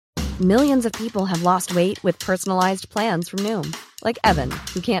Millions of people have lost weight with personalized plans from Noom. Like Evan,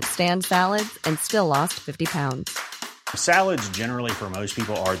 who can't stand salads and still lost 50 pounds. Salads generally for most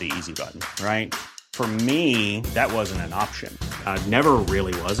people are the easy button, right? For me, that wasn't an option. I never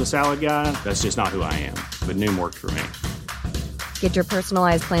really was a salad guy. That's just not who I am. But Noom worked for me. Get your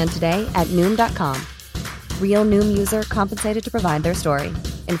personalized plan today at Noom.com. Real Noom user compensated to provide their story.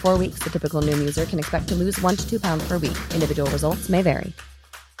 In 4 weeks, the typical Noom user can expect to lose 1 to 2 pounds per week. Individual results may vary.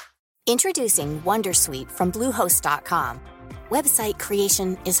 Introducing Wondersuite from Bluehost.com. Website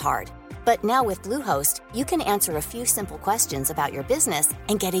creation is hard, but now with Bluehost, you can answer a few simple questions about your business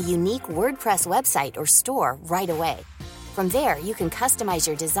and get a unique WordPress website or store right away. From there, you can customize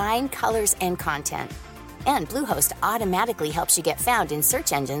your design, colors, and content. And Bluehost automatically helps you get found in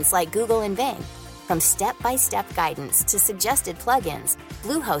search engines like Google and Bing. From step-by-step guidance to suggested plugins,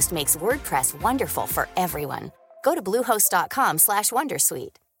 Bluehost makes WordPress wonderful for everyone. Go to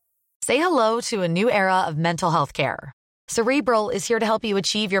bluehost.com/wondersuite. Say hello to a new era of mental health care. Cerebral is here to help you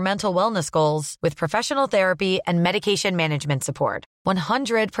achieve your mental wellness goals with professional therapy and medication management support.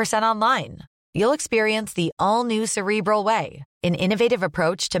 100% online. You'll experience the all-new Cerebral Way, an innovative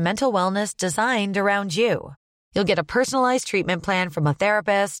approach to mental wellness designed around you. You'll get a personalized treatment plan from a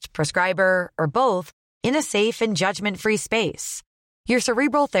therapist, prescriber, or both in a safe and judgment-free space. Your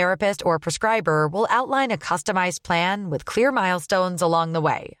Cerebral therapist or prescriber will outline a customized plan with clear milestones along the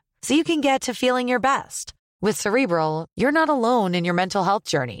way, so you can get to feeling your best. With Cerebral, you're not alone in your mental health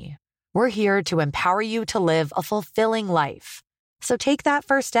journey. We're here to empower you to live a fulfilling life. So take that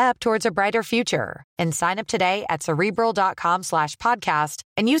first step towards a brighter future and sign up today at Cerebral.com/podcast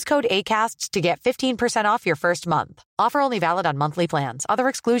and use code ACAST to get 15% off your first month. Offer only valid on monthly plans. Other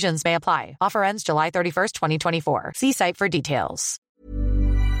exclusions may apply. Offer ends July 31st, 2024. See site for details.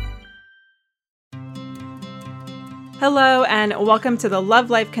 Hello, and welcome to the Love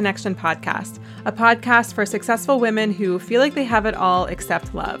Life Connection podcast, a podcast for successful women who feel like they have it all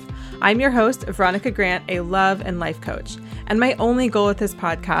except love. I'm your host, Veronica Grant, a love and life coach. And my only goal with this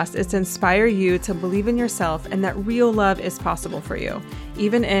podcast is to inspire you to believe in yourself and that real love is possible for you,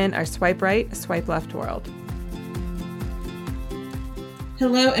 even in our swipe right, swipe left world.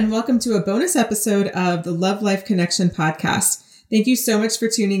 Hello, and welcome to a bonus episode of the Love Life Connection podcast. Thank you so much for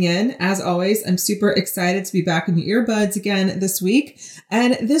tuning in. As always, I'm super excited to be back in your earbuds again this week.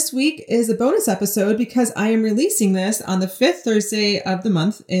 And this week is a bonus episode because I am releasing this on the 5th Thursday of the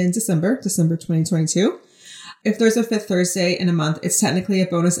month in December 2022. If there's a 5th Thursday in a month, it's technically a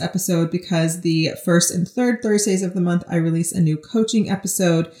bonus episode because the 1st and 3rd Thursdays of the month, I release a new coaching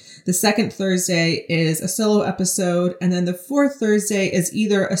episode. The 2nd Thursday is a solo episode. And then the 4th Thursday is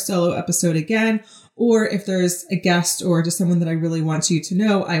either a solo episode again, or if there's a guest or just someone that I really want you to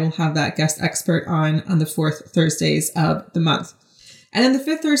know, I will have that guest expert on the 4th Thursdays of the month. And then the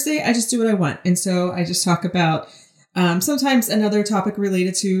 5th Thursday, I just do what I want. And so I just talk about sometimes another topic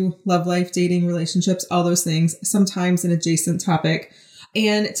related to love life, dating, relationships, all those things, sometimes an adjacent topic.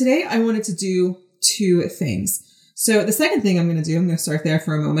 And today I wanted to do 2 things. So the second thing I'm going to start there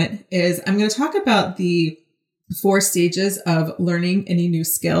for a moment, is I'm going to talk about the 4 stages of learning any new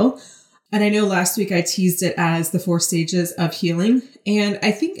skill. And I know last week I teased it as the 4 stages of healing. And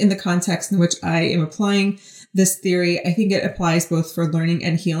I think in the context in which I am applying this theory, I think it applies both for learning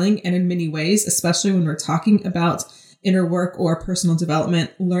and healing. And in many ways, especially when we're talking about inner work or personal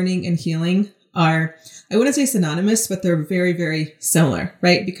development, learning and healing are, I wouldn't say synonymous, but they're very, very similar,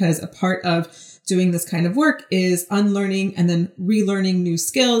 right? Because a part of doing this kind of work is unlearning and then relearning new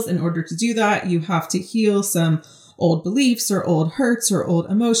skills. In order to do that, you have to heal some old beliefs or old hurts or old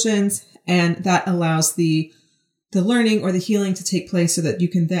emotions. And that allows the learning or the healing to take place so that you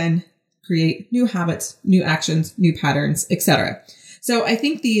can then create new habits, new actions, new patterns, etc. So I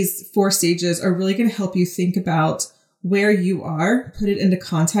think these 4 stages are really going to help you think about where you are, put it into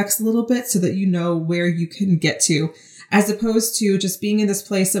context a little bit so that you know where you can get to, as opposed to just being in this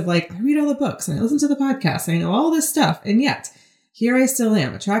place of like, I read all the books and I listen to the podcasts, and I know all this stuff. And yet here I still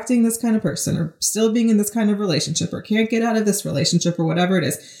am attracting this kind of person, or still being in this kind of relationship, or can't get out of this relationship, or whatever it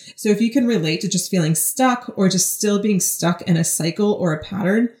is. So if you can relate to just feeling stuck or just still being stuck in a cycle or a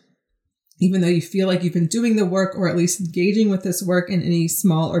pattern, even though you feel like you've been doing the work or at least engaging with this work in any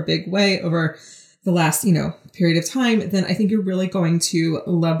small or big way over the last, period of time, then I think you're really going to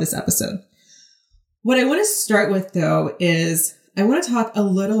love this episode. What I want to start with though is I want to talk a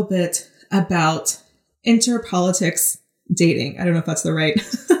little bit about interpolitics dating. I don't know if that's the right,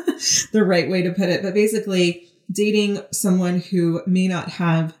 the right way to put it, but basically dating someone who may not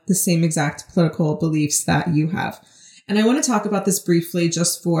have the same exact political beliefs that you have. And I want to talk about this briefly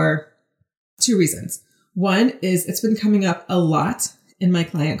just for 2 reasons. One is it's been coming up a lot in my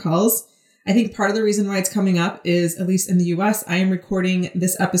client calls. I think part of the reason why it's coming up is, at least in the US, I am recording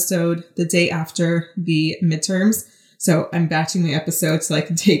this episode the day after the midterms. So I'm batching my episodes so I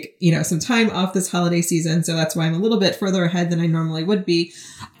can take, some time off this holiday season. So that's why I'm a little bit further ahead than I normally would be.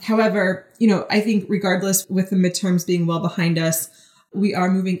 However, I think regardless, with the midterms being well behind us, we are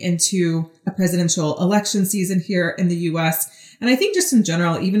moving into a presidential election season here in the US. And I think just in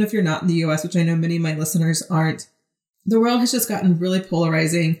general, even if you're not in the US, which I know many of my listeners aren't, the world has just gotten really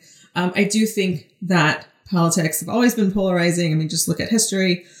polarizing. I do think that politics have always been polarizing. I mean, just look at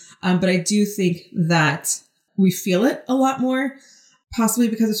history. But I do think that we feel it a lot more, possibly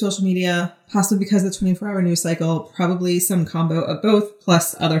because of social media, possibly because of the 24-hour news cycle, probably some combo of both,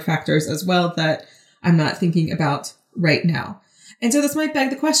 plus other factors as well that I'm not thinking about right now. And so this might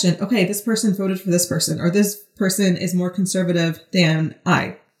beg the question, okay, this person voted for this person, or this person is more conservative than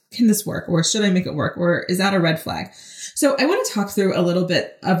I. Can this work? Or should I make it work? Or is that a red flag? So I want to talk through a little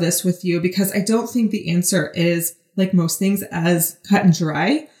bit of this with you, because I don't think the answer is, like most things, as cut and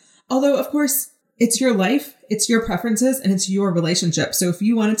dry. Although, of course, it's your life, it's your preferences, and it's your relationship. So if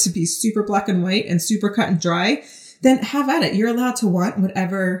you want it to be super black and white and super cut and dry, then have at it. You're allowed to want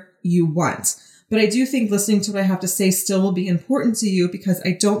whatever you want. But I do think listening to what I have to say still will be important to you, because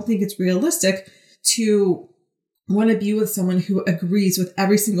I don't think it's realistic to want to be with someone who agrees with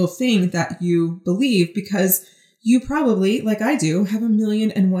every single thing that you believe, because you probably, like I do, have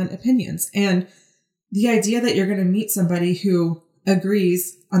 1,000,001 opinions. And the idea that you're going to meet somebody who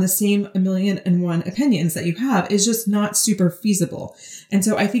agrees on the same 1,000,001 opinions that you have is just not super feasible. And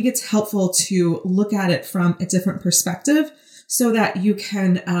so I think it's helpful to look at it from a different perspective so that you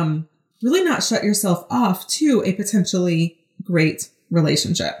can really not shut yourself off to a potentially great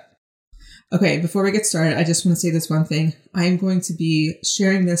relationship. Okay, before we get started, I just want to say this one thing. I am going to be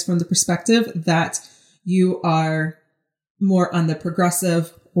sharing this from the perspective that you are more on the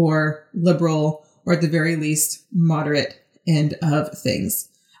progressive or liberal, or at the very least, moderate end of things.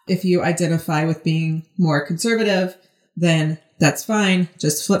 If you identify with being more conservative, then that's fine.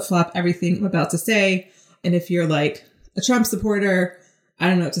 Just flip-flop everything I'm about to say. And if you're like a Trump supporter, I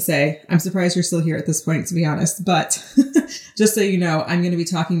don't know what to say. I'm surprised you're still here at this point, to be honest. But just so you know, I'm going to be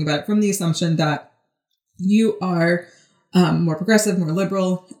talking about it from the assumption that you are more progressive, more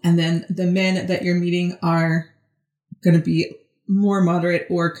liberal, and then the men that you're meeting are going to be more moderate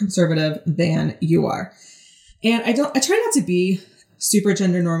or conservative than you are. And I try not to be super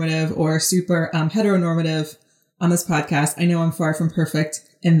gender normative or super heteronormative on this podcast. I know I'm far from perfect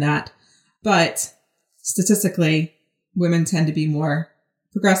in that, but statistically, women tend to be more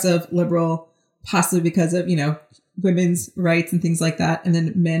progressive, liberal, possibly because of, women's rights and things like that. And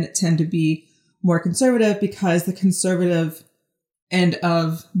then men tend to be more conservative because the conservative end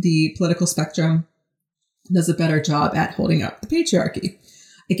of the political spectrum does a better job at holding up the patriarchy.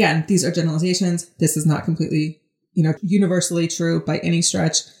 Again, these are generalizations. This is not completely, universally true by any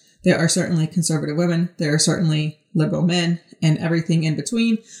stretch. There are certainly conservative women. There are certainly liberal men and everything in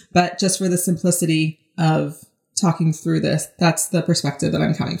between. But just for the simplicity of talking through this, that's the perspective that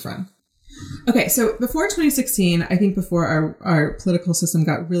I'm coming from. Okay, so before 2016, I think before our political system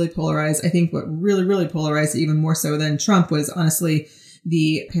got really polarized, I think what really, really polarized it even more so than Trump was honestly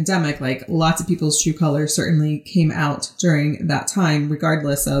the pandemic. Like, lots of people's true colors certainly came out during that time,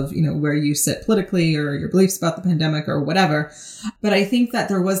 regardless of, where you sit politically or your beliefs about the pandemic or whatever. But I think that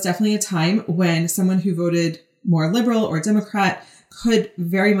there was definitely a time when someone who voted more liberal or Democrat could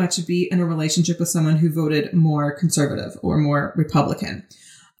very much be in a relationship with someone who voted more conservative or more Republican.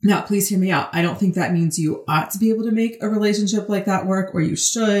 Now, please hear me out. I don't think that means you ought to be able to make a relationship like that work, or you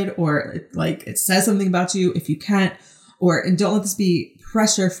should, or it says something about you if you can't, and don't let this be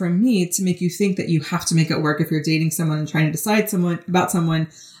pressure from me to make you think that you have to make it work if you're dating someone and trying to decide about someone,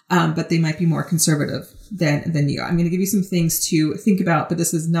 but they might be more conservative than you. I'm going to give you some things to think about, but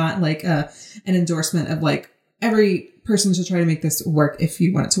this is not like an endorsement of every person should try to make this work if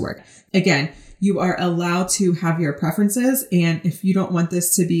you want it to work. Again, you are allowed to have your preferences. And if you don't want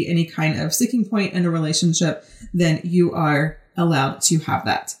this to be any kind of sticking point in a relationship, then you are allowed to have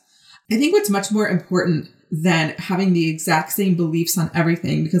that. I think what's much more important than having the exact same beliefs on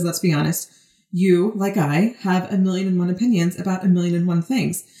everything, because let's be honest, you, like I, have 1,000,001 opinions about 1,000,001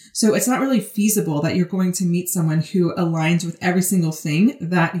 things. So it's not really feasible that you're going to meet someone who aligns with every single thing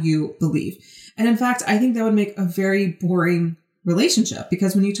that you believe. And in fact, I think that would make a very boring relationship,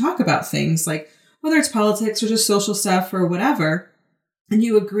 because when you talk about things like whether it's politics or just social stuff or whatever, and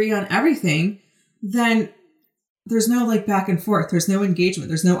you agree on everything, then there's no back and forth. There's no engagement.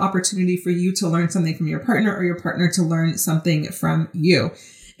 There's no opportunity for you to learn something from your partner or your partner to learn something from you.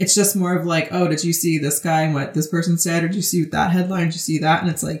 It's just more of like, oh, did you see this guy and what this person said? Or did you see that headline? Did you see that?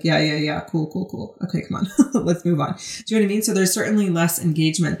 And it's like, yeah. Cool. Okay, come on. Let's move on. Do you know what I mean? So there's certainly less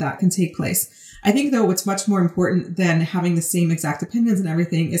engagement that can take place. I think, though, what's much more important than having the same exact opinions and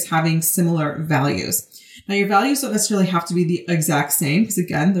everything is having similar values. Now, your values don't necessarily have to be the exact same because,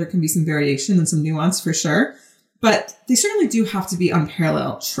 again, there can be some variation and some nuance for sure, but they certainly do have to be on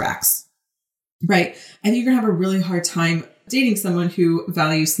parallel tracks, right? I think you're going to have a really hard time dating someone who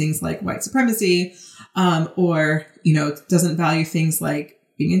values things like white supremacy, or, doesn't value things like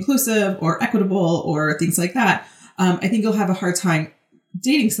being inclusive or equitable or things like that. I think you'll have a hard time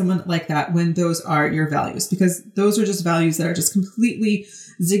dating someone like that when those are your values, because those are just values that are just completely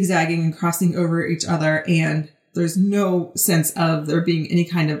zigzagging and crossing over each other. And there's no sense of there being any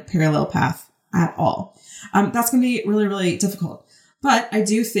kind of parallel path at all. That's going to be really, really difficult. But I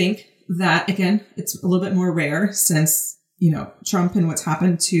do think that, again, it's a little bit more rare since, Trump and what's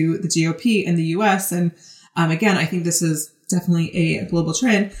happened to the GOP in the US. And again, I think this is definitely a global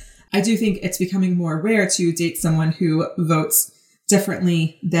trend. I do think it's becoming more rare to date someone who votes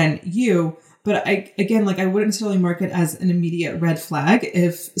differently than you. But I wouldn't necessarily mark it as an immediate red flag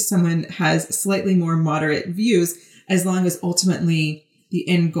if someone has slightly more moderate views, as long as ultimately the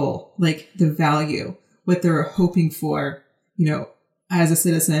end goal, like the value, what they're hoping for, as a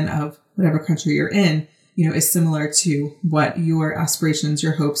citizen of whatever country you're in, is similar to what your aspirations,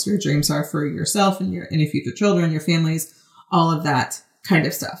 your hopes, your dreams are for yourself and any future children, your families, all of that kind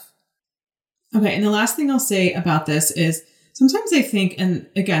of stuff. Okay. And the last thing I'll say about this is, sometimes I think, and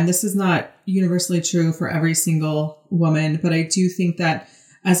again, this is not universally true for every single woman, but I do think that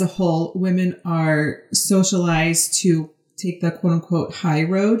as a whole, women are socialized to take the quote unquote high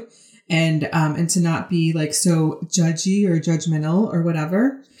road and to not be like so judgy or judgmental or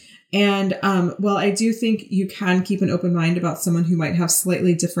whatever. And while I do think you can keep an open mind about someone who might have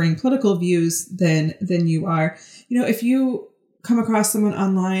slightly differing political views than you are, if you come across someone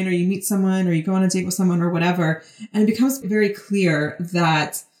online or you meet someone or you go on a date with someone or whatever, and it becomes very clear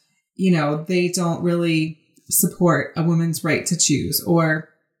that, they don't really support a woman's right to choose, or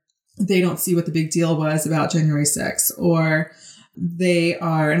they don't see what the big deal was about January 6th, or they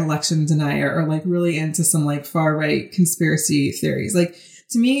are an election denier or like really into some like far right conspiracy theories. Like,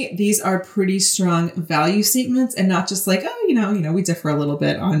 to me, these are pretty strong value statements and not just like, oh, we differ a little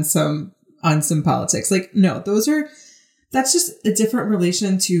bit on some politics. Like, no, that's just a different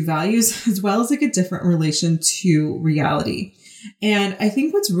relation to values as well as like a different relation to reality. And I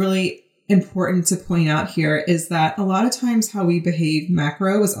think what's really important to point out here is that a lot of times how we behave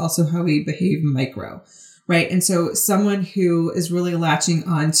macro is also how we behave micro, right? And so someone who is really latching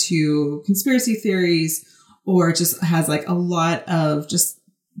onto conspiracy theories or just has like a lot of just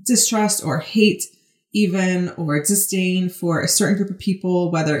distrust or hate even, or disdain for a certain group of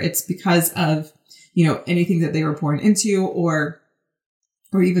people, whether it's because of anything that they were born into or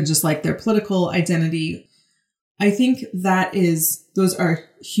even just like their political identity. I think those are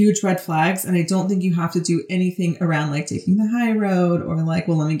huge red flags. And I don't think you have to do anything around like taking the high road or like,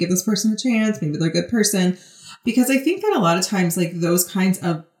 well, let me give this person a chance. Maybe they're a good person. Because I think that a lot of times like those kinds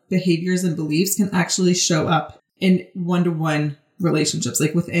of behaviors and beliefs can actually show up in one-to-one relationships,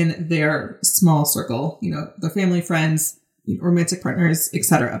 like within their small circle, the family, friends, romantic partners,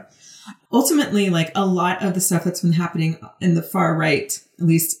 etc. Ultimately, like a lot of the stuff that's been happening in the far right, at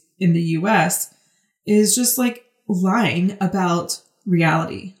least in the US, is just like lying about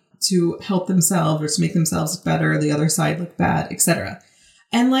reality to help themselves or to make themselves better, the other side look bad, etc.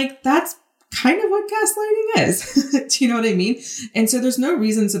 And like, that's kind of what gaslighting is. Do you know what I mean? And so there's no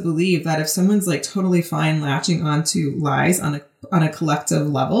reason to believe that if someone's like totally fine latching onto lies on a collective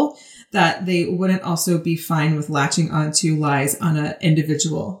level, that they wouldn't also be fine with latching onto lies on an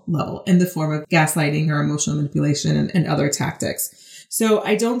individual level in the form of gaslighting or emotional manipulation and other tactics. So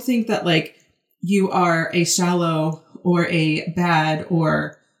I don't think that like you are a shallow or a bad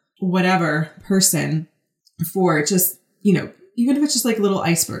or whatever person for just, even if it's just like a little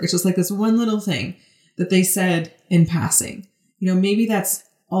iceberg, it's just like this one little thing that they said in passing. Maybe that's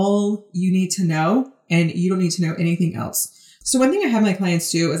all you need to know and you don't need to know anything else. So one thing I have my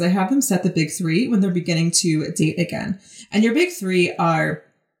clients do is I have them set the big three when they're beginning to date again. And your big three are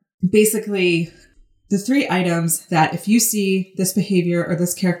basically the three items that if you see this behavior or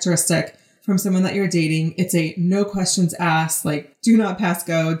this characteristic from someone that you're dating, it's a no questions asked, like do not pass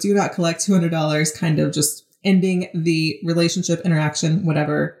go, do not collect $200, kind of just ending the relationship, interaction,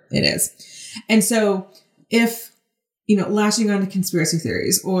 whatever it is. And so if, lashing on to conspiracy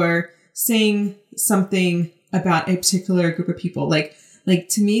theories or saying something about a particular group of people, like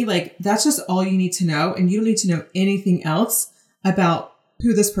to me, like that's just all you need to know. And you don't need to know anything else about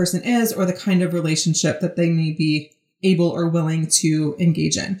who this person is or the kind of relationship that they may be able or willing to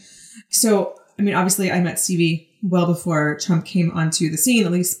engage in. So, I mean, obviously I met Stevie well before Trump came onto the scene,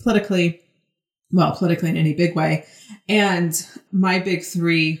 at least politically in any big way. And my big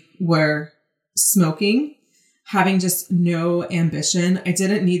three were smoking, having just no ambition. I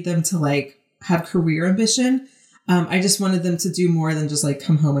didn't need them to like have career ambition. I just wanted them to do more than just like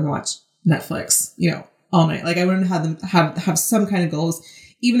come home and watch Netflix, all night. Like I wanted to have them have some kind of goals,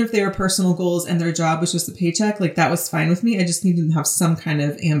 even if they were personal goals and their job was just a paycheck. Like that was fine with me. I just needed them to have some kind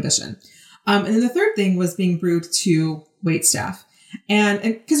of ambition. And then the third thing was being rude to wait staff. And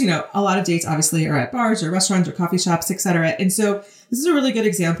because, a lot of dates obviously are at bars or restaurants or coffee shops, etc. And so this is a really good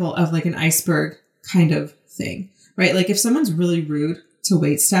example of like an iceberg kind of thing, right? Like if someone's really rude to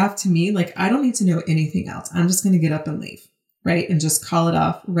wait staff, to me, like I don't need to know anything else. I'm just going to get up and leave, right? And just call it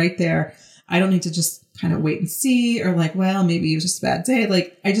off right there. I don't need to just kind of wait and see or like, well, maybe it was just a bad day.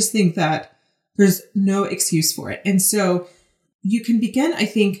 Like I just think that there's no excuse for it. And so you can begin, I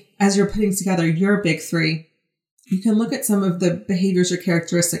think, as you're putting together your big three, you can look at some of the behaviors or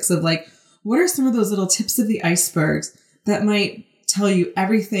characteristics of like, what are some of those little tips of the icebergs that might tell you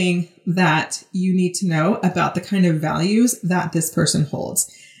everything that you need to know about the kind of values that this person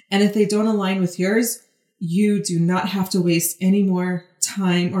holds. And if they don't align with yours, you do not have to waste any more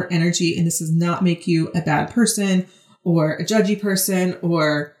time or energy. And this does not make you a bad person or a judgy person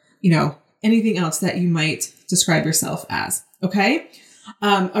or, anything else that you might describe yourself as. Okay.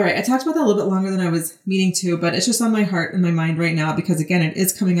 All right. I talked about that a little bit longer than I was meaning to, but it's just on my heart and my mind right now, because again, it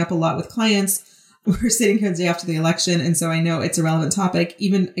is coming up a lot with clients. We're sitting here the day after the election. And so I know it's a relevant topic.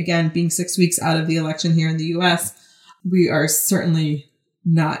 Even again, being 6 weeks out of the election here in the US, we are certainly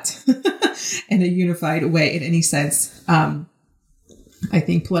not in a unified way in any sense. I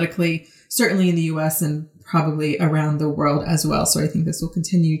think politically, certainly in the US and probably around the world as well. So I think this will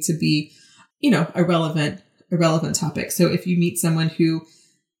continue to be, a relevant topic. So if you meet someone who,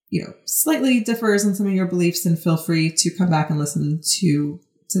 slightly differs in some of your beliefs, then feel free to come back and listen to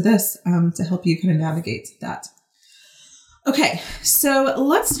this to help you kind of navigate that. Okay, so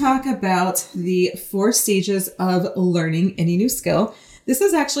let's talk about the 4 stages of learning any new skill. This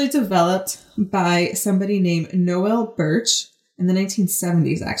is actually developed by somebody named Noel Birch in the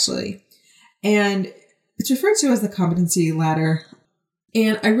 1970s, actually. And it's referred to as the competency ladder.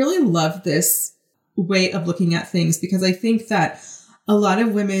 And I really love this way of looking at things because I think that a lot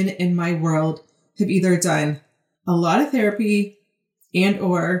of women in my world have either done a lot of therapy and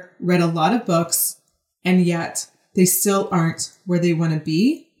or read a lot of books, and yet they still aren't where they want to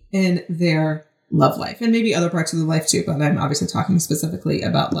be in their love life, and maybe other parts of the life too, but I'm obviously talking specifically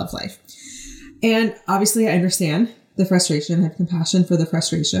about love life. And obviously I understand the frustration, I have compassion for the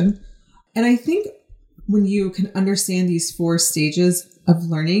frustration. And I think when you can understand these 4 stages of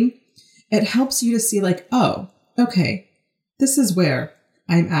learning, it helps you to see like, oh, okay, this is where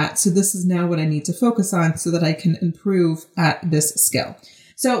I'm at. So this is now what I need to focus on so that I can improve at this skill.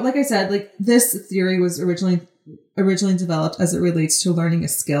 So like I said, like this theory was originally developed as it relates to learning a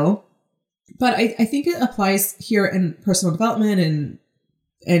skill. But I think it applies here in personal development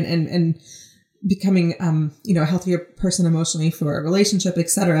and becoming, a healthier person emotionally for a relationship,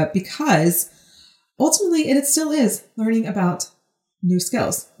 etc. Because ultimately it still is learning about new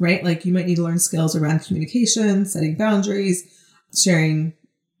skills, right? Like you might need to learn skills around communication, setting boundaries, sharing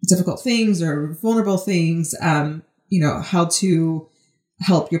difficult things or vulnerable things, how to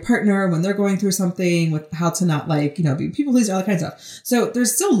help your partner when they're going through something, with how to not be people pleaser, all that kind of stuff. So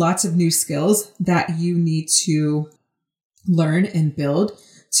there's still lots of new skills that you need to learn and build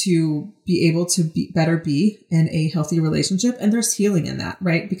to be able to better be in a healthy relationship. And there's healing in that,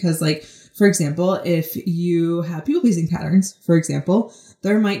 right? Because for example, if you have people pleasing patterns, for example,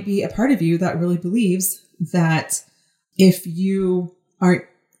 there might be a part of you that really believes that if you aren't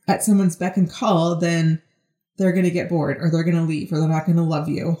at someone's beck and call, then they're going to get bored or they're going to leave or they're not going to love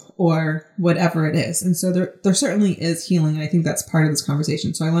you or whatever it is. And so there certainly is healing. And I think that's part of this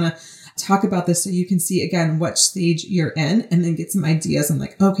conversation. So I want to talk about this so you can see again, what stage you're in and then get some ideas. I'm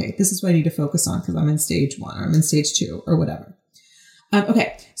like, okay, this is what I need to focus on because I'm in stage 1 or I'm in stage 2 or whatever.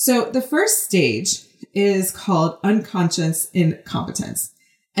 Okay. So the first stage is called unconscious incompetence.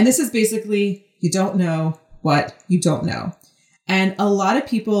 And this is basically, you don't know what you don't know. And a lot of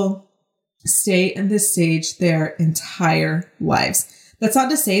people stay in this stage their entire lives. That's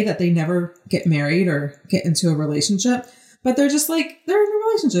not to say that they never get married or get into a relationship, but they're just they're in a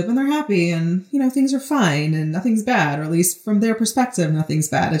relationship and they're happy and, things are fine and nothing's bad, or at least from their perspective, nothing's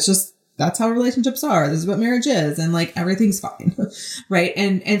bad. It's just, that's how relationships are. This is what marriage is. And everything's fine. Right.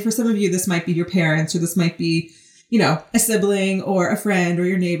 And for some of you, this might be your parents, or this might be, a sibling or a friend or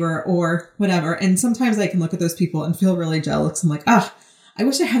your neighbor or whatever. And sometimes I can look at those people and feel really jealous. I'm like, I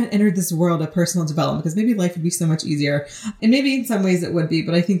wish I hadn't entered this world of personal development because maybe life would be so much easier. And maybe in some ways it would be,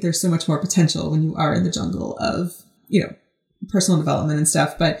 but I think there's so much more potential when you are in the jungle of, personal development and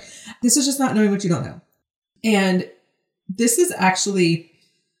stuff. But this is just not knowing what you don't know. And this is actually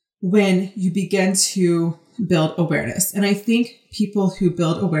when you begin to build awareness. And I think people who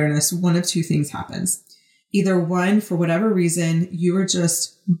build awareness, one of two things happens. Either one, for whatever reason, you were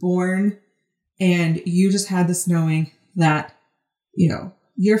just born and you just had this knowing that,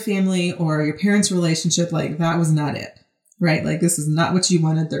 your family or your parents' relationship, like that was not it, right? Like this is not what you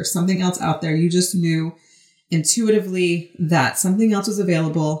wanted. There's something else out there. You just knew intuitively that something else was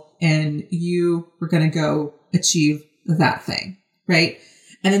available and you were going to go achieve that thing, right?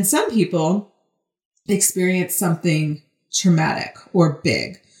 And then some people experience something traumatic or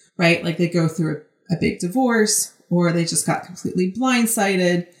big, right? Like they go through a big divorce, or they just got completely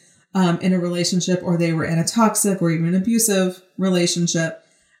blindsided in a relationship, or they were in a toxic or even an abusive relationship.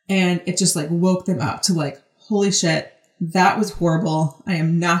 And it just like woke them up to like, holy shit, that was horrible. I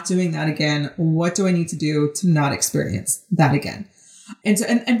am not doing that again. What do I need to do to not experience that again? And so,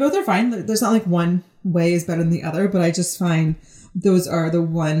 and both are fine. There's not like one way is better than the other, but I just find those are the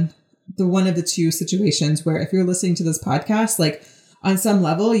one of the two situations where if you're listening to this podcast, like on some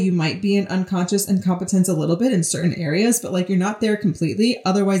level, you might be in unconscious incompetence a little bit in certain areas, but like you're not there completely.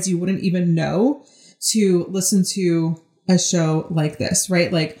 Otherwise, you wouldn't even know to listen to a show like this,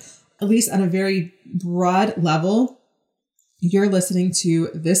 right? Like at least on a very broad level, you're listening to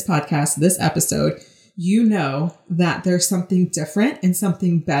this podcast, this episode, you know that there's something different and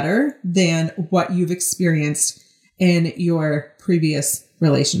something better than what you've experienced in your previous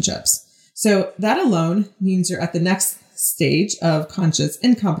relationships. So that alone means you're at the next stage of conscious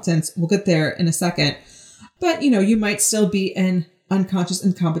incompetence. We'll get there in a second. But, you might still be in unconscious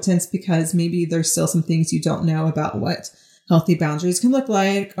incompetence because maybe there's still some things you don't know about what healthy boundaries can look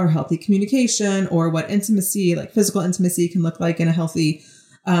like, or healthy communication, or what intimacy, like physical intimacy, can look like in a healthy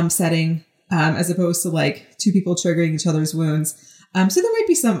setting, as opposed to like two people triggering each other's wounds. So there might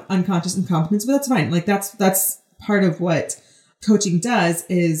be some unconscious incompetence, but that's fine. Like that's part of what coaching does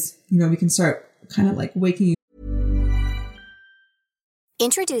is, we can start kind of like waking you.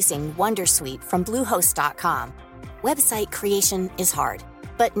 Introducing Wondersuite from Bluehost.com. Website creation is hard,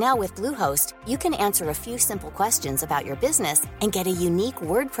 but now with Bluehost, you can answer a few simple questions about your business and get a unique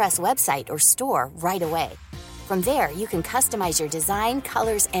WordPress website or store right away. From there, you can customize your design,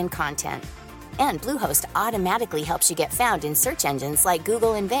 colors, and content. And Bluehost automatically helps you get found in search engines like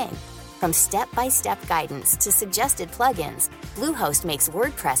Google and Bing. From step-by-step guidance to suggested plugins, Bluehost makes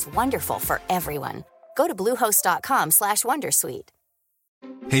WordPress wonderful for everyone. Go to bluehost.com/wondersuite.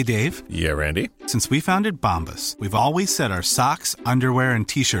 Hey, Dave. Yeah, Randy. Since we founded Bombas, we've always said our socks, underwear, and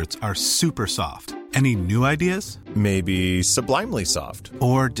T-shirts are super soft. Any new ideas? Maybe sublimely soft.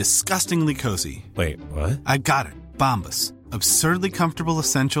 Or disgustingly cozy. Wait, what? I got it. Bombas. Absurdly comfortable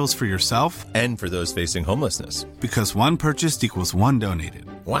essentials for yourself and for those facing homelessness. Because one purchased equals one donated.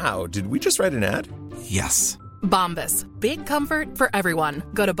 Wow, did we just write an ad? Yes. Bombas. Big comfort for everyone.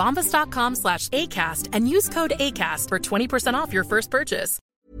 Go to bombas.com/ACAST and use code ACAST for 20% off your first purchase.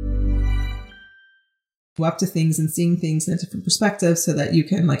 Up to things and seeing things in a different perspective so that you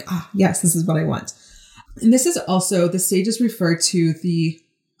can like, yes, this is what I want. And this is also, the stages refer to the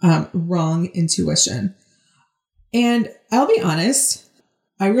wrong intuition. And I'll be honest,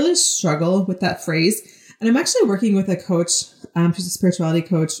 I really struggle with that phrase. And I'm actually working with a coach, she's a spirituality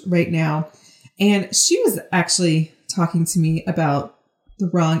coach right now. And she was actually talking to me about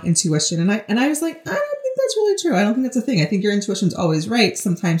the wrong intuition. And I was like, I don't think that's really true. I don't think that's a thing. I think your intuition's always right.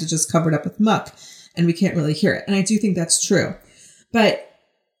 Sometimes it's just covered up with muck and we can't really hear it. And I do think that's true. But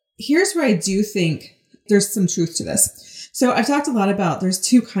here's where I do think there's some truth to this. So I've talked a lot about there's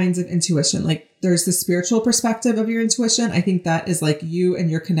two kinds of intuition. Like there's the spiritual perspective of your intuition. I think that is like you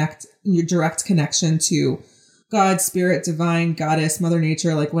and your direct connection to God, spirit, divine, goddess, mother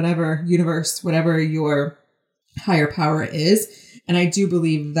nature, like whatever, universe, whatever your higher power is. And I do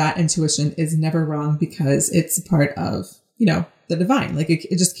believe that intuition is never wrong because it's a part of, the divine. Like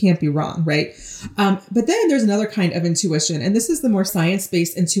it just can't be wrong, right? But then there's another kind of intuition, and this is the more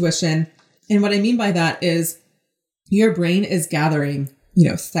science-based intuition. And what I mean by that is your brain is gathering,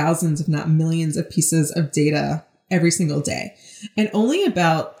 thousands, if not millions of pieces of data every single day. And only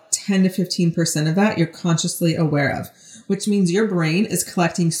about 10 to 15% of that you're consciously aware of, which means your brain is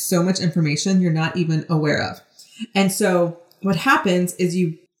collecting so much information you're not even aware of. And so what happens is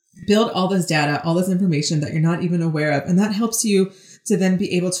you build all this data, all this information that you're not even aware of. And that helps you to then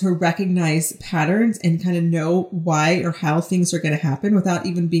be able to recognize patterns and kind of know why or how things are going to happen without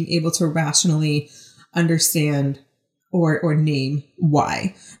even being able to rationally understand or name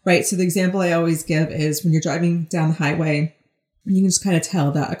why, right? So the example I always give is when you're driving down the highway, you can just kind of tell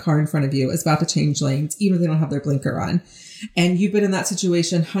that a car in front of you is about to change lanes, even if they don't have their blinker on. And you've been in that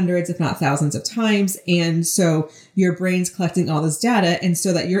situation hundreds, if not thousands of times. And so your brain's collecting all this data. And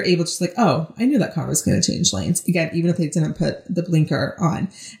so that you're able to just like, oh, I knew that car was going to change lanes. Again, even if they didn't put the blinker on.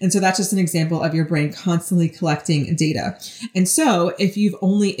 And so that's just an example of your brain constantly collecting data. And so if you've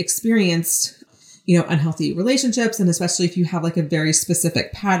only experienced unhealthy relationships, and especially if you have like a very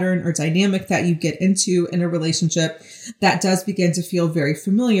specific pattern or dynamic that you get into in a relationship, that does begin to feel very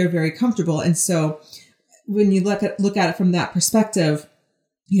familiar, very comfortable. And so when you look at it from that perspective,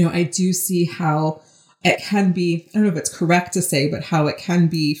 I do see how it can be, I don't know if it's correct to say, but how it can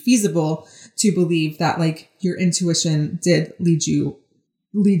be feasible to believe that like your intuition did lead you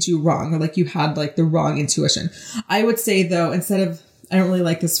wrong, or like you had like the wrong intuition. I would say though, I don't really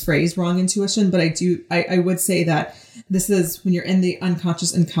like this phrase, wrong intuition, but I would say that this is when you're in the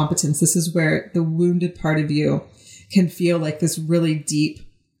unconscious incompetence. This is where the wounded part of you can feel like this really deep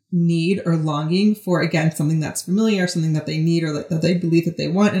need or longing for, again, something that's familiar, something that they need or that they believe that they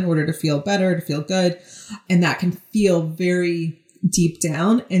want in order to feel better, to feel good. And that can feel very deep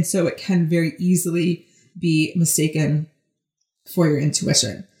down. And so it can very easily be mistaken for your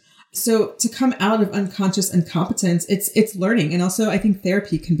intuition. So to come out of unconscious incompetence, it's learning. And also I think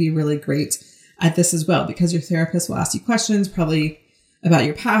therapy can be really great at this as well, because your therapist will ask you questions probably about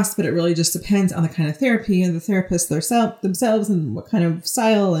your past, but it really just depends on the kind of therapy and the therapist themselves and what kind of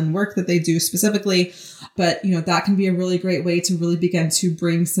style and work that they do specifically. But, that can be a really great way to really begin to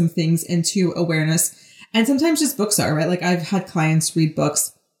bring some things into awareness. And sometimes just books are, right? Like I've had clients read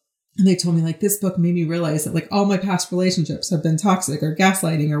books and they told me like, this book made me realize that like all my past relationships have been toxic or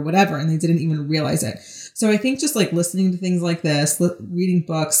gaslighting or whatever. And they didn't even realize it. So I think just like listening to things like this, reading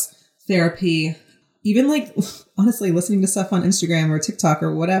books, therapy, even like honestly listening to stuff on Instagram or TikTok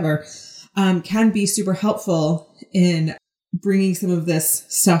or whatever, can be super helpful in bringing some of this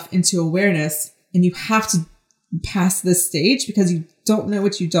stuff into awareness. And you have to pass this stage because you don't know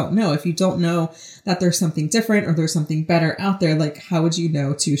what you don't know. If you don't know that there's something different or there's something better out there, like how would you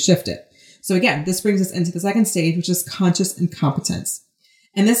know to shift it? So again, this brings us into the second stage, which is conscious incompetence.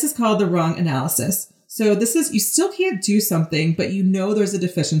 And this is called the wrong analysis. So this is, you still can't do something, but there's a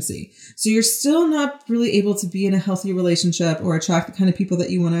deficiency. So you're still not really able to be in a healthy relationship or attract the kind of people that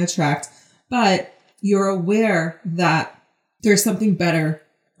you want to attract, but you're aware that there's something better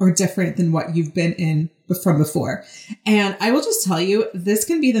or different than what you've been in from before. And I will just tell you, this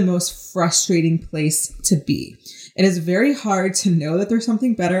can be the most frustrating place to be. It is very hard to know that there's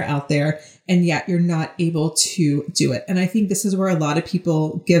something better out there, and yet you're not able to do it. And I think this is where a lot of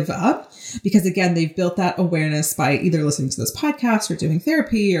people give up because, again, they've built that awareness by either listening to this podcast or doing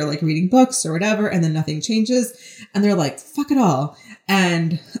therapy or like reading books or whatever, and then nothing changes. And they're like, fuck it all.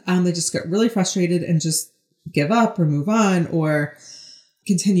 And they just get really frustrated and just give up or move on or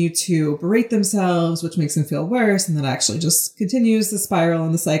continue to berate themselves, which makes them feel worse. And that actually just continues the spiral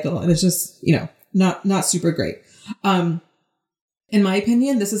and the cycle. And it's just, not super great. In my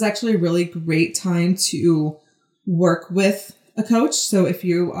opinion, this is actually a really great time to work with a coach. So if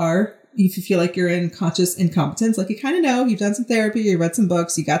you feel like you're in conscious incompetence, like you kind of know, you've done some therapy, you read some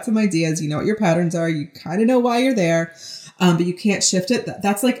books, you got some ideas, you know what your patterns are, you kind of know why you're there, but you can't shift it.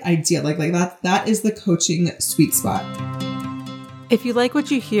 That's like ideal. Like that is the coaching sweet spot. If you like what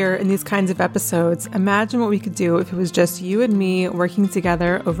you hear in these kinds of episodes, imagine what we could do if it was just you and me working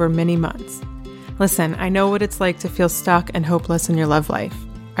together over many months. Listen, I know what it's like to feel stuck and hopeless in your love life.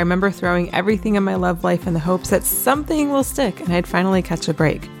 I remember throwing everything in my love life in the hopes that something will stick and I'd finally catch a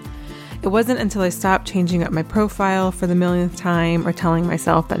break. It wasn't until I stopped changing up my profile for the millionth time or telling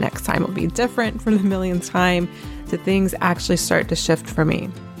myself that next time will be different for the millionth time that things actually start to shift for me.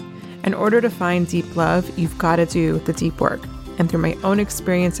 In order to find deep love, you've got to do the deep work. And through my own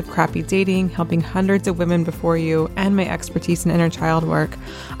experience of crappy dating, helping hundreds of women before you, and my expertise in inner child work,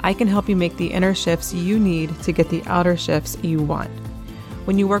 I can help you make the inner shifts you need to get the outer shifts you want.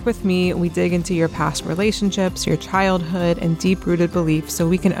 When you work with me, we dig into your past relationships, your childhood, and deep-rooted beliefs so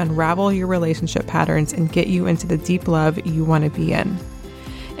we can unravel your relationship patterns and get you into the deep love you want to be in.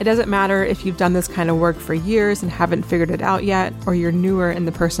 It doesn't matter if you've done this kind of work for years and haven't figured it out yet, or you're newer in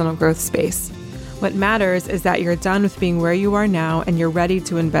the personal growth space. What matters is that you're done with being where you are now and you're ready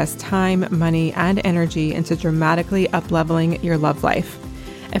to invest time, money, and energy into dramatically up-leveling your love life.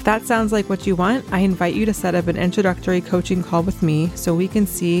 If that sounds like what you want, I invite you to set up an introductory coaching call with me so we can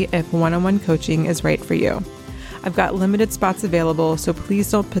see if one-on-one coaching is right for you. I've got limited spots available, so please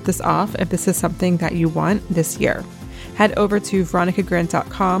don't put this off if this is something that you want this year. Head over to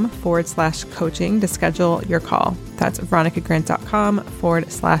veronicagrant.com/coaching to schedule your call. That's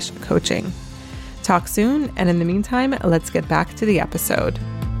veronicagrant.com/coaching. Talk soon, and in the meantime, let's get back to the episode.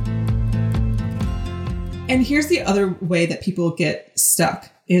 And here's the other way that people get stuck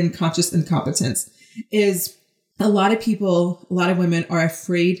in conscious incompetence is a lot of women are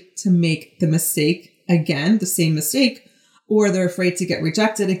afraid to make the mistake again, the same mistake, or they're afraid to get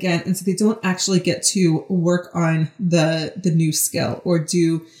rejected again. And so they don't actually get to work on the new skill or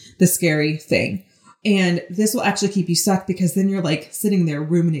do the scary thing. And this will actually keep you stuck because then you're like sitting there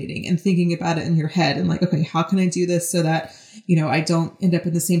ruminating and thinking about it in your head and like, okay, how can I do this so that, I don't end up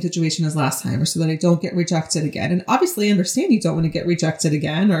in the same situation as last time or so that I don't get rejected again. And obviously I understand you don't want to get rejected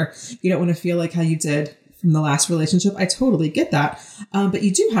again, or you don't want to feel like how you did from the last relationship. I totally get that. But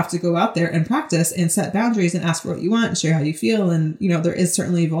you do have to go out there and practice and set boundaries and ask for what you want and share how you feel. And, there is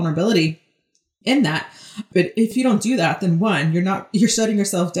certainly vulnerability in that. But if you don't do that, then one, you're shutting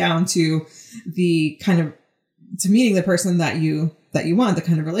yourself down to the to meeting the person that you want, the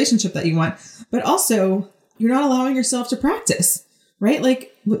kind of relationship that you want, but also you're not allowing yourself to practice, right?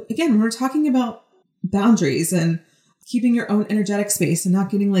 Like, again, when we're talking about boundaries and keeping your own energetic space and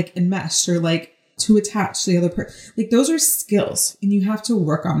not getting like enmeshed or like too attached to the other person, like those are skills and you have to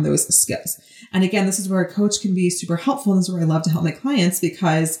work on those skills. And again, this is where a coach can be super helpful. And this is where I love to help my clients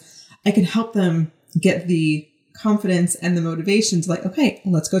because I can help them get the confidence and the motivation to like, okay,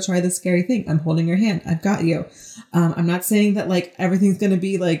 let's go try this scary thing. I'm holding your hand. I've got you. I'm not saying that like everything's going to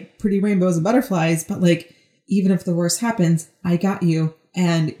be like pretty rainbows and butterflies, but like, even if the worst happens, I got you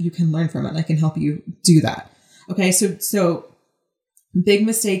and you can learn from it. I can help you do that. Okay. So big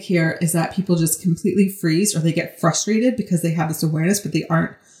mistake here is that people just completely freeze or they get frustrated because they have this awareness, but they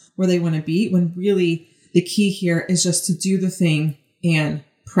aren't where they want to be, when really the key here is just to do the thing and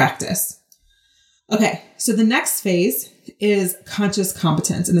practice. Okay. So the next phase is conscious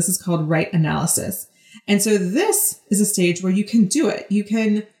competence, and this is called right analysis. And so this is a stage where you can do it. You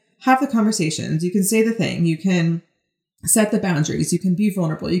can have the conversations, you can say the thing, you can set the boundaries, you can be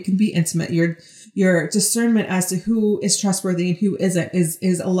vulnerable, you can be intimate. Your discernment as to who is trustworthy and who isn't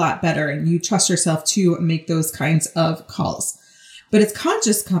is a lot better. And you trust yourself to make those kinds of calls. But it's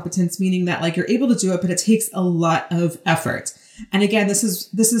conscious competence, meaning that like you're able to do it, but it takes a lot of effort. And again, this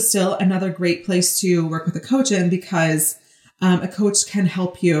is still another great place to work with a coach in, because a coach can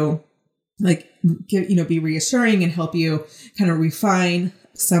help you like be reassuring and help you kind of refine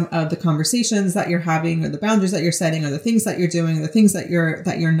some of the conversations that you're having, or the boundaries that you're setting, or the things that you're doing, or the things that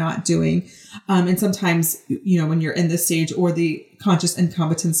you're not doing. And sometimes, when you're in this stage or the conscious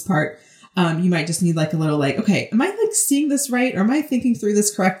incompetence part, you might just need like a little like, okay, am I like seeing this right? Or am I thinking through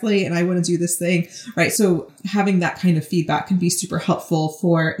this correctly? And I want to do this thing, right? So having that kind of feedback can be super helpful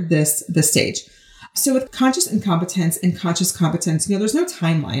for this stage. So with conscious incompetence and conscious competence, there's no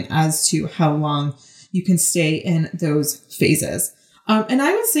timeline as to how long you can stay in those phases. And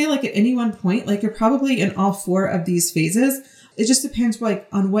I would say like at any one point, like you're probably in all four of these phases. It just depends like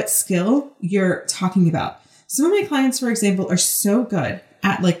on what skill you're talking about. Some of my clients, for example, are so good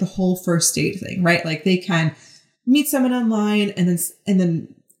at like the whole first date thing, right? Like they can meet someone online and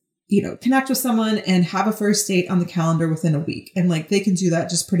then connect with someone and have a first date on the calendar within a week. And like they can do that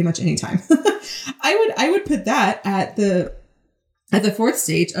just pretty much anytime. I would put that at the fourth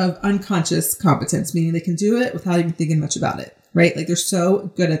stage of unconscious competence, meaning they can do it without even thinking much about it. Right? Like they're so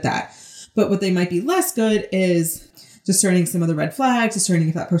good at that. But what they might be less good is discerning some of the red flags, discerning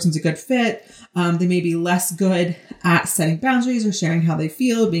if that person's a good fit. They may be less good at setting boundaries or sharing how they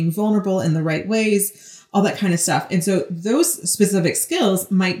feel, being vulnerable in the right ways, all that kind of stuff. And so those specific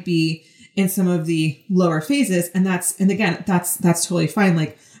skills might be in some of the lower phases. And that's totally fine.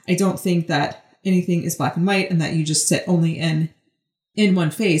 Like, I don't think that anything is black and white and that you just sit only in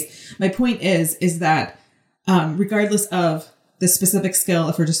one phase. My point is that, regardless of the specific skill,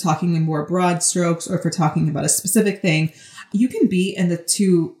 if we're just talking in more broad strokes, or if we're talking about a specific thing, you can be in the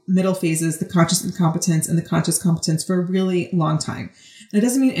two middle phases, the conscious incompetence and the conscious competence, for a really long time. And it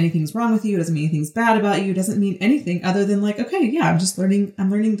doesn't mean anything's wrong with you. It doesn't mean anything's bad about you. It doesn't mean anything other than like, okay, yeah,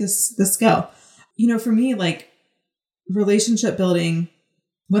 I'm learning this skill. For me, like relationship building,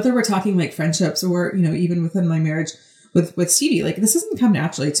 whether we're talking like friendships or, even within my marriage with Stevie, like this doesn't come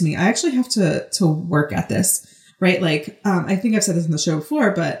naturally to me. I actually have to work at this. Right? Like, I think I've said this in the show before,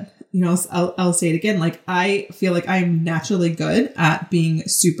 but, I'll say it again. Like, I feel like I'm naturally good at being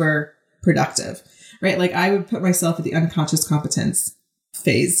super productive, right? Like I would put myself at the unconscious competence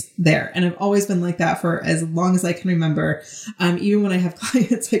phase there. And I've always been like that for as long as I can remember. Even when I have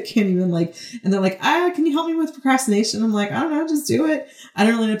clients, I can't even and they're like, can you help me with procrastination? I'm like, I don't know, just do it. I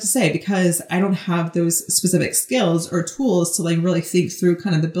don't really know what to say because I don't have those specific skills or tools to really think through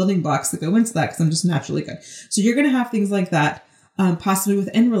kind of the building blocks that go into that because I'm just naturally good. So you're going to have things like that, possibly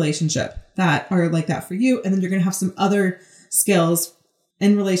within relationship that are like that for you. And then you're going to have some other skills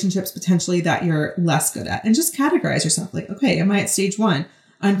in relationships potentially that you're less good at, and just categorize yourself okay, am I at stage 1,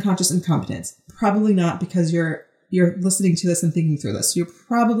 unconscious incompetence? Probably not, because you're listening to this and thinking through this. You're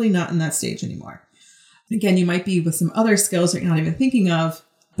probably not in that stage anymore. Again, you might be with some other skills that you're not even thinking of,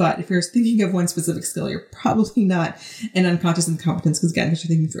 but if you're thinking of one specific skill, you're probably not in unconscious incompetence because again, you're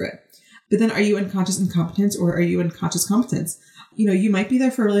thinking through it. But then are you in conscious incompetence or are you in conscious competence? You might be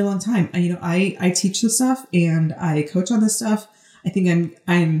there for a really long time. I teach this stuff and I coach on this stuff. I think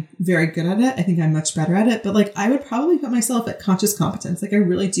I'm very good at it. I think I'm much better at it, but I would probably put myself at conscious competence. I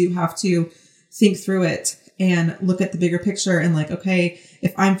really do have to think through it and look at the bigger picture and okay,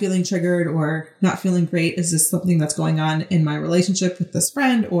 if I'm feeling triggered or not feeling great, is this something that's going on in my relationship with this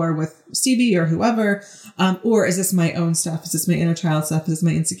friend or with Stevie or whoever? Or is this my own stuff? Is this my inner child stuff? Is this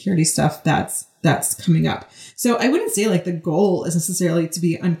my insecurity stuff that's coming up? So I wouldn't say the goal is necessarily to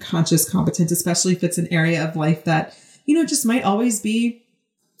be unconscious competent, especially if it's an area of life that just might always be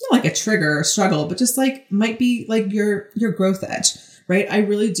not a trigger or struggle, but just might be your growth edge, right? I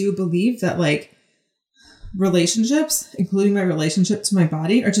really do believe that relationships, including my relationship to my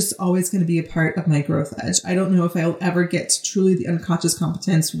body, are just always going to be a part of my growth edge. I don't know if I'll ever get to truly the unconscious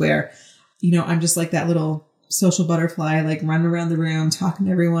competence where, I'm just that little social butterfly, running around the room, talking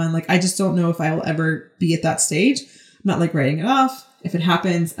to everyone. I just don't know if I will ever be at that stage. I'm not writing it off. If it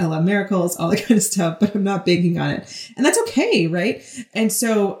happens, I love miracles, all that kind of stuff, but I'm not banking on it. And that's okay, right? And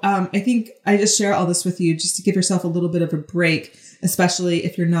so I think I just share all this with you just to give yourself a little bit of a break, especially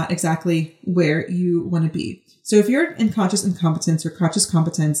if you're not exactly where you want to be. So if you're in conscious incompetence or conscious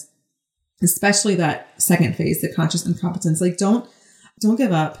competence, especially that second phase, the conscious incompetence, don't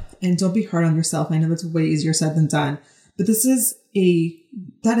give up and don't be hard on yourself. I know that's way easier said than done, but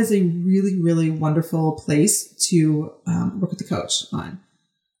that is a really, really wonderful place to work with the coach on.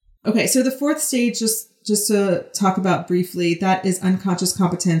 Okay, so the fourth stage, just to talk about briefly, that is unconscious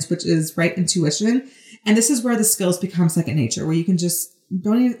competence, which is right intuition. And this is where the skills become second nature, where you can just you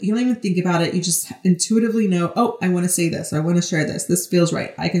don't even think about it. You just intuitively know, oh, I want to say this, or I want to share this. This feels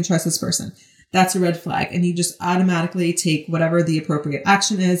right. I can trust this person. That's a red flag. And you just automatically take whatever the appropriate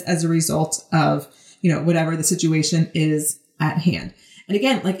action is as a result of, whatever the situation is at hand. And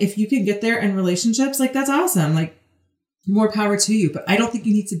again, if you can get there in relationships, that's awesome. More power to you. But I don't think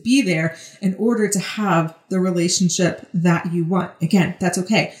you need to be there in order to have the relationship that you want. Again, that's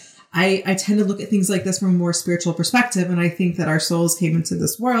okay. I tend to look at things like this from a more spiritual perspective. And I think that our souls came into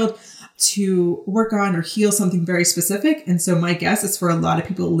this world to work on or heal something very specific. And so my guess is for a lot of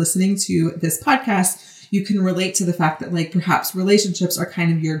people listening to this podcast, you can relate to the fact that perhaps relationships are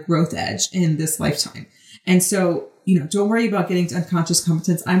kind of your growth edge in this lifetime. And so, don't worry about getting to unconscious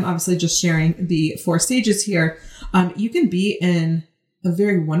competence. I'm obviously just sharing the 4 stages here. You can be in a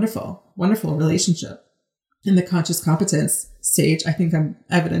very wonderful, wonderful relationship in the conscious competence stage. I think I'm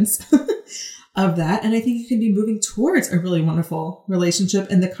evidence of that. And I think you can be moving towards a really wonderful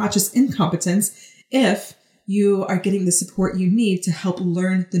relationship in the conscious incompetence if you are getting the support you need to help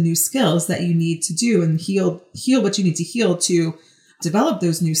learn the new skills that you need to do and heal what you need to heal to develop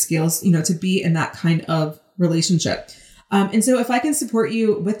those new skills, to be in that kind of relationship. And so if I can support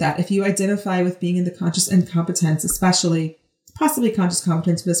you with that, if you identify with being in the conscious incompetence, especially possibly conscious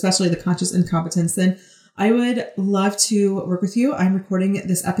competence, but especially the conscious incompetence, then I would love to work with you. I'm recording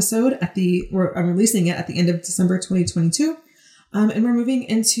this episode I'm releasing it at the end of December 2022. And we're moving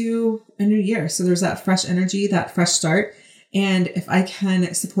into a new year. So there's that fresh energy, that fresh start. And if I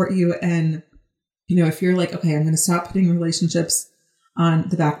can support you and, if you're okay, I'm going to stop putting relationships on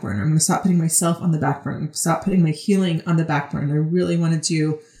the back burner. I'm going to stop putting myself on the back burner. I'm going to stop putting my healing on the back burner. I really want to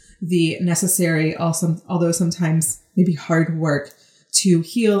do the necessary, although sometimes maybe hard work to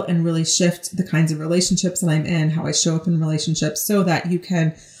heal and really shift the kinds of relationships that I'm in, how I show up in relationships so that you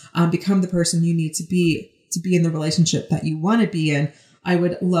can become the person you need to be in the relationship that you want to be in. I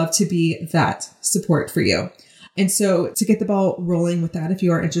would love to be that support for you. And so to get the ball rolling with that, if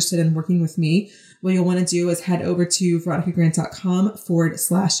you are interested in working with me, what you'll want to do is head over to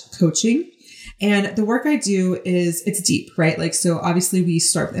veronicagrant.com/coaching. And the work I do it's deep, right? So obviously we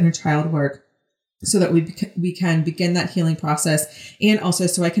start with inner child work so that we can begin that healing process. And also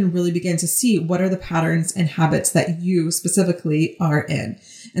so I can really begin to see what are the patterns and habits that you specifically are in.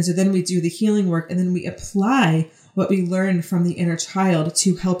 And so then we do the healing work and then we apply what we learn from the inner child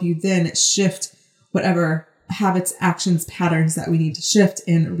to help you then shift whatever habits, actions, patterns that we need to shift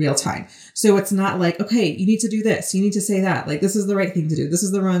in real time. So it's not like, okay, you need to do this, you need to say that, like this is the right thing to do, this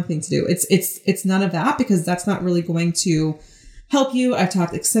is the wrong thing to do. It's none of that, because that's not really going to help you. I've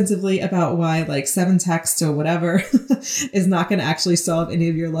talked extensively about why like 7 texts or whatever is not going to actually solve any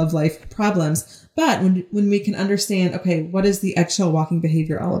of your love life problems. But when we can understand, okay, what is the eggshell walking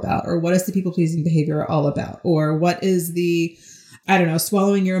behavior all about? Or what is the people pleasing behavior all about? Or what is the,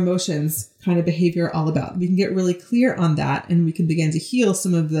 swallowing your emotions kind of behavior all about? We can get really clear on that, and we can begin to heal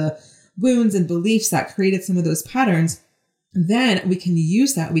some of the wounds and beliefs that created some of those patterns. Then we can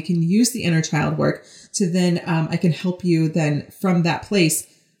use that. We can use the inner child work to then, I can help you then from that place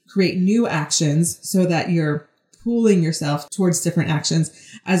create new actions so that you're pulling yourself towards different actions,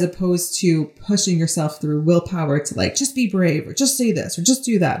 as opposed to pushing yourself through willpower to like, just be brave or just say this or just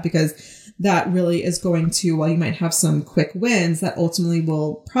do that, because that really is going to, while you might have some quick wins, that ultimately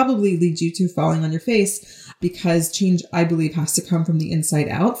will probably lead you to falling on your face, because change, I believe, has to come from the inside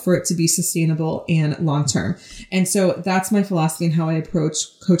out for it to be sustainable and long-term. And so that's my philosophy and how I approach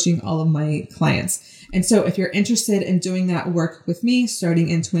coaching all of my clients. And so if you're interested in doing that work with me starting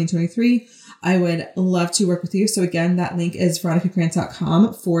in 2023, I would love to work with you. So again, that link is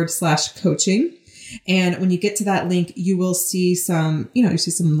veronicagrant.com/coaching. And when you get to that link, you will see some, you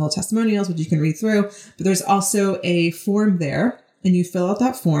see some little testimonials, which you can read through, but there's also a form there, and you fill out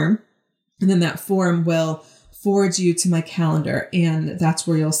that form, and then that form will forward you to my calendar. And that's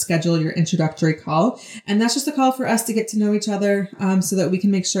where you'll schedule your introductory call. And that's just a call for us to get to know each other, so that we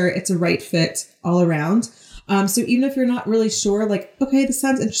can make sure it's a right fit all around. So even if you're not really sure, like, okay, this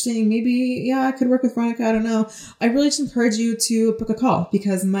sounds interesting, maybe, yeah, I could work with Veronica, I don't know, I really just encourage you to book a call,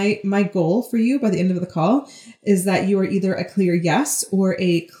 because my goal for you by the end of the call is that you are either a clear yes or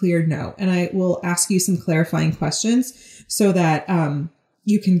a clear no. And I will ask you some clarifying questions so that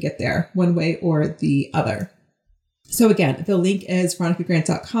you can get there one way or the other. So again, the link is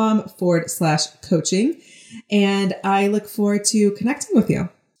veronicagrant.com/coaching. And I look forward to connecting with you.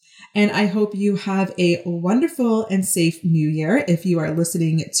 And I hope you have a wonderful and safe new year if you are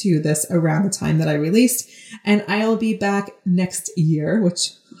listening to this around the time that I released. And I'll be back next year,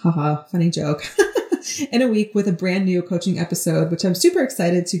 which, haha, funny joke, in a week with a brand new coaching episode, which I'm super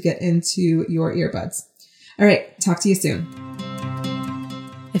excited to get into your earbuds. All right, talk to you soon.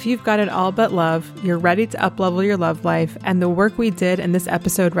 If you've got it all but love, you're ready to uplevel your love life, and the work we did in this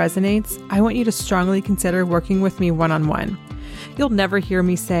episode resonates, I want you to strongly consider working with me one-on-one. You'll never hear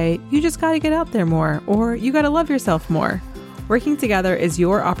me say, you just got to get out there more, or you got to love yourself more. Working together is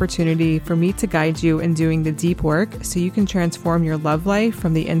your opportunity for me to guide you in doing the deep work so you can transform your love life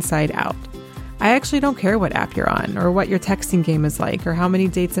from the inside out. I actually don't care what app you're on, or what your texting game is like, or how many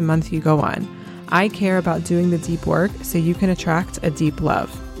dates a month you go on. I care about doing the deep work so you can attract a deep love.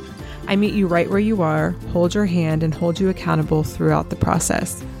 I meet you right where you are, hold your hand, and hold you accountable throughout the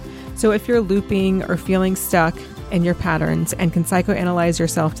process. So if you're looping or feeling stuck in your patterns and can psychoanalyze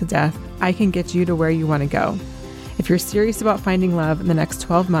yourself to death, I can get you to where you want to go. If you're serious about finding love in the next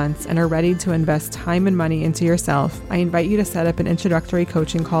 12 months and are ready to invest time and money into yourself, I invite you to set up an introductory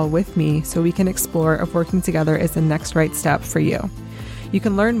coaching call with me so we can explore if working together is the next right step for you. You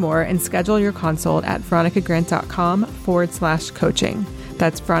can learn more and schedule your consult at veronicagrant.com/coaching.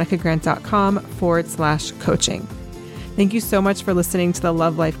 That's veronicagrant.com/coaching. Thank you so much for listening to the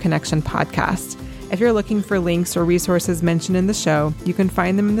Love Life Connection podcast. If you're looking for links or resources mentioned in the show, you can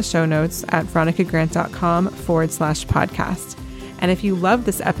find them in the show notes at veronicagrant.com/podcast. And if you love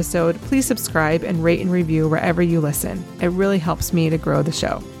this episode, please subscribe and rate and review wherever you listen. It really helps me to grow the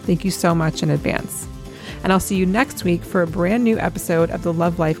show. Thank you so much in advance. And I'll see you next week for a brand new episode of the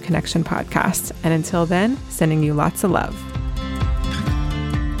Love Life Connection podcast. And until then, sending you lots of love.